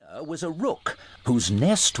was a rook whose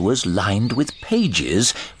nest was lined with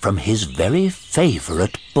pages from his very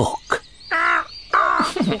favourite book.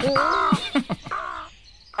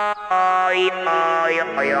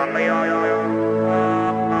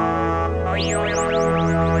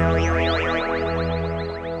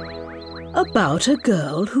 About a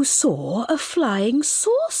girl who saw a flying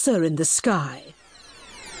saucer in the sky.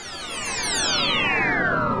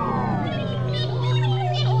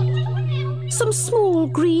 Some small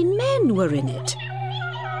green men were in it,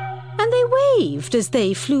 and they waved as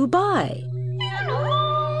they flew by.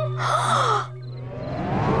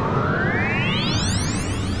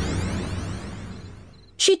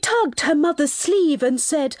 She tugged her mother's sleeve and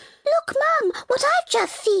said, "Look, Mum, what I've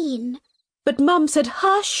just seen." But Mum said,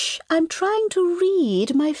 "Hush, I'm trying to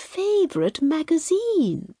read my favourite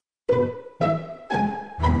magazine."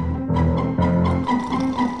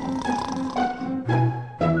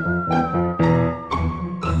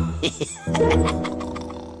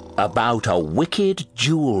 About a wicked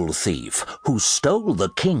jewel thief who stole the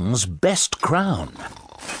king's best crown.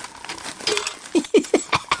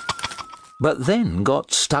 But then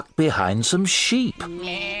got stuck behind some sheep,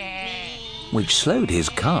 which slowed his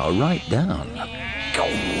car right down.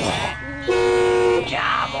 Come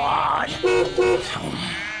on!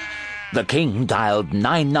 The king dialed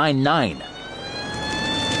 999.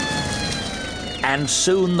 And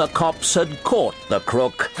soon the cops had caught the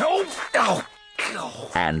crook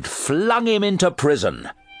and flung him into prison,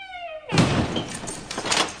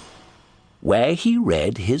 where he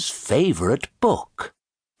read his favourite book.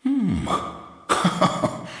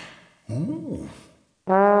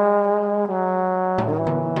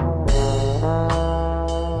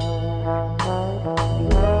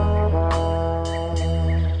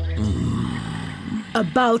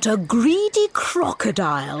 About a greedy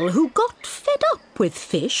crocodile who got fed up with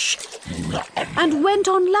fish and went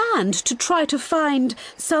on land to try to find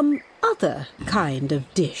some other kind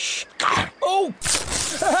of dish. Oh!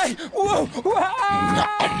 Hey! Whoa!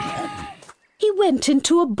 He went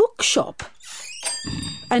into a bookshop,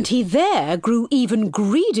 and he there grew even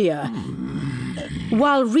greedier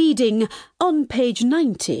while reading on page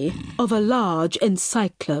 90 of a large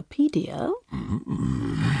encyclopedia.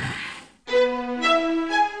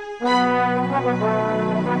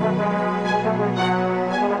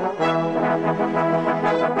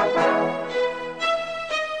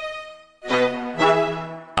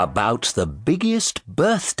 About the biggest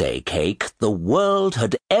birthday cake the world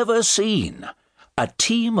had ever seen. A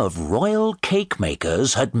team of royal cake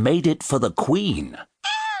makers had made it for the Queen.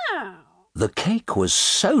 The cake was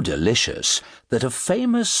so delicious that a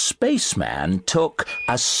famous spaceman took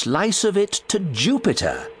a slice of it to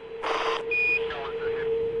Jupiter.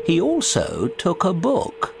 He also took a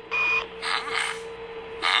book.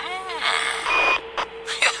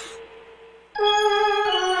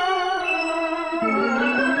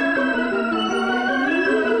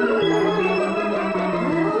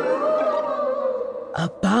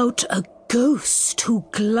 About a ghost who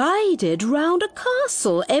glided round a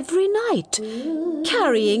castle every night,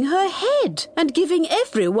 carrying her head and giving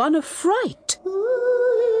everyone a fright.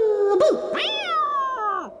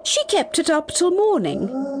 She kept it up till morning.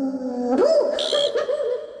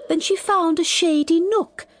 Then she found a shady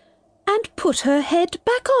nook and put her head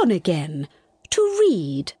back on again to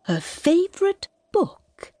read her favourite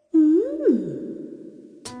book.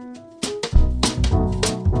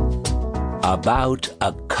 About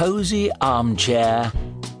a cosy armchair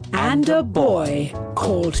And a boy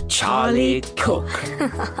called Charlie Cook.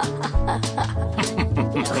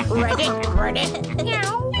 Ready.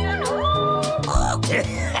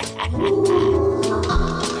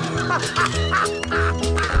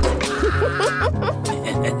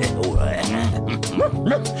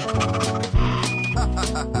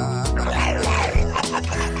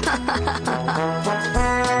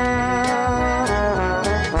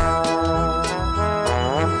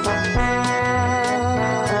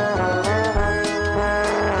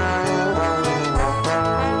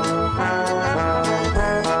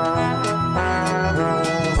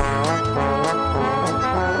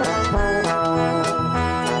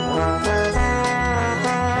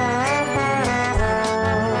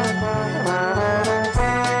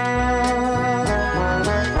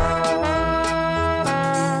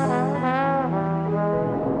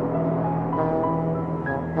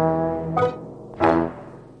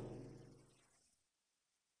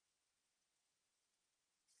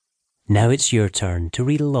 Now it's your turn to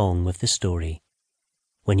read along with the story.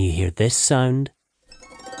 When you hear this sound,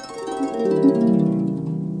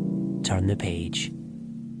 turn the page.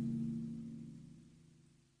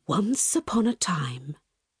 Once upon a time,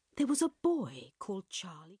 there was a boy called Charlie.